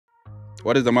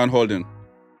What is the man holding?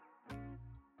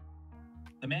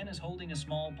 The man is holding a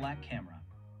small black camera.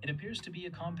 It appears to be a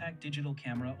compact digital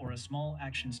camera or a small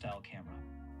action-style camera.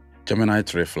 Gemini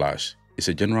 3 Flash is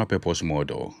a general-purpose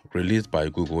model released by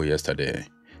Google yesterday,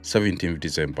 17th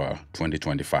December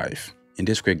 2025. In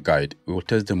this quick guide, we will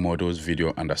test the model's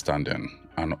video understanding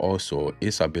and also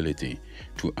its ability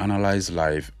to analyze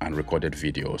live and recorded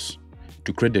videos.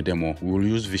 To create the demo, we will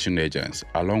use vision agents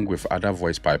along with other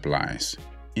voice pipelines,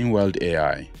 in-world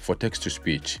AI for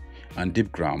text-to-speech, and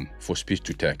DeepGram for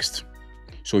speech-to-text.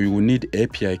 So you will need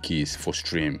API keys for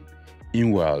Stream,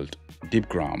 in-world,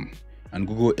 DeepGram, and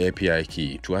Google API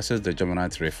key to access the Gemini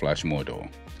 3 Flash model.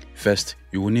 First,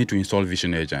 you will need to install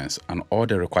Vision Agents and all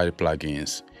the required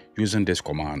plugins using this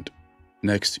command.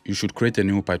 Next, you should create a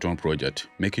new Python project,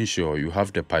 making sure you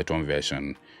have the Python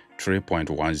version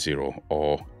 3.10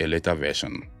 or a later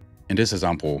version. In this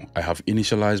example, I have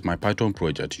initialized my Python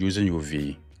project using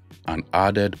UV and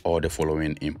added all the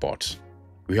following imports.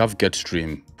 We have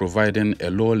GetStream providing a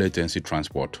low latency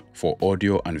transport for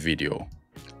audio and video.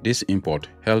 This import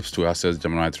helps to access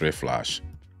Gemini 3 Flash.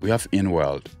 We have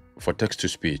InWorld for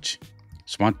text-to-speech,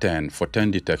 Smart10 for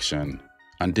 10 detection,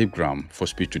 and DeepGram for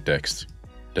speech-to-text.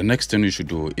 The next thing you should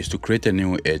do is to create a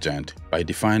new agent by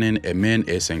defining a main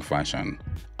async function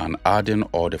and adding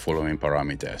all the following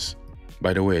parameters.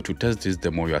 By the way, to test this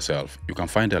demo yourself, you can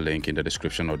find a link in the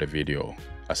description of the video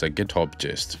as a GitHub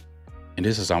gist. In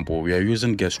this example, we are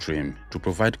using GetStream to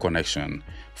provide connection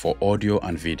for audio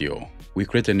and video. We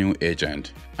create a new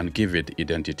agent and give it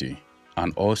identity,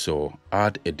 and also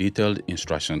add a detailed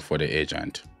instruction for the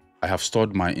agent. I have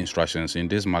stored my instructions in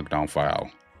this markdown file.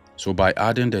 So by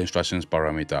adding the instructions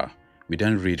parameter, we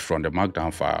then read from the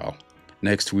markdown file.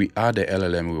 Next, we add the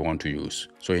LLM we want to use.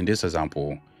 So in this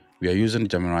example, we are using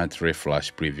Gemini 3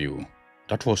 Flash Preview.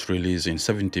 That was released in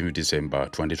 17th December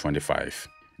 2025.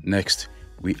 Next,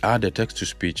 we add the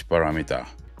text-to-speech parameter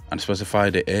and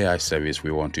specify the AI service we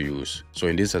want to use. So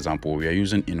in this example, we are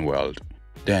using InWorld.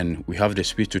 Then we have the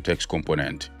speech-to-text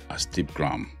component as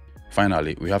DeepGram.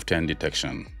 Finally, we have 10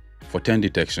 detection. For 10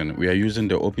 detection, we are using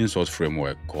the open source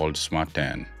framework called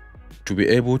Smart10. To be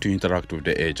able to interact with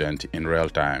the agent in real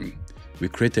time, we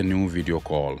create a new video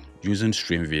call using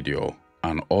Stream Video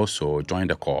and also join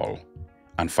the call.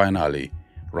 And finally,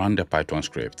 run the Python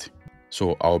script.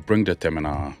 So I'll bring the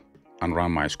terminal and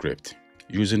run my script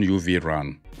using UV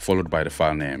run followed by the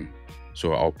file name.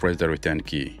 So I'll press the return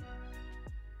key.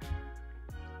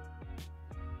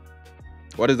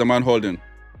 What is the man holding?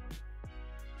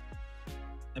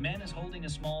 The man is holding a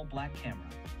small black camera.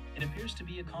 It appears to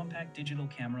be a compact digital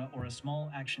camera or a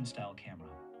small action-style camera.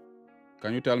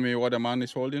 Can you tell me what the man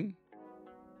is holding?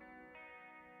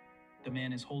 The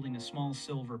man is holding a small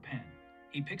silver pen.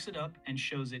 He picks it up and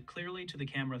shows it clearly to the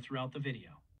camera throughout the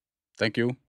video. Thank you.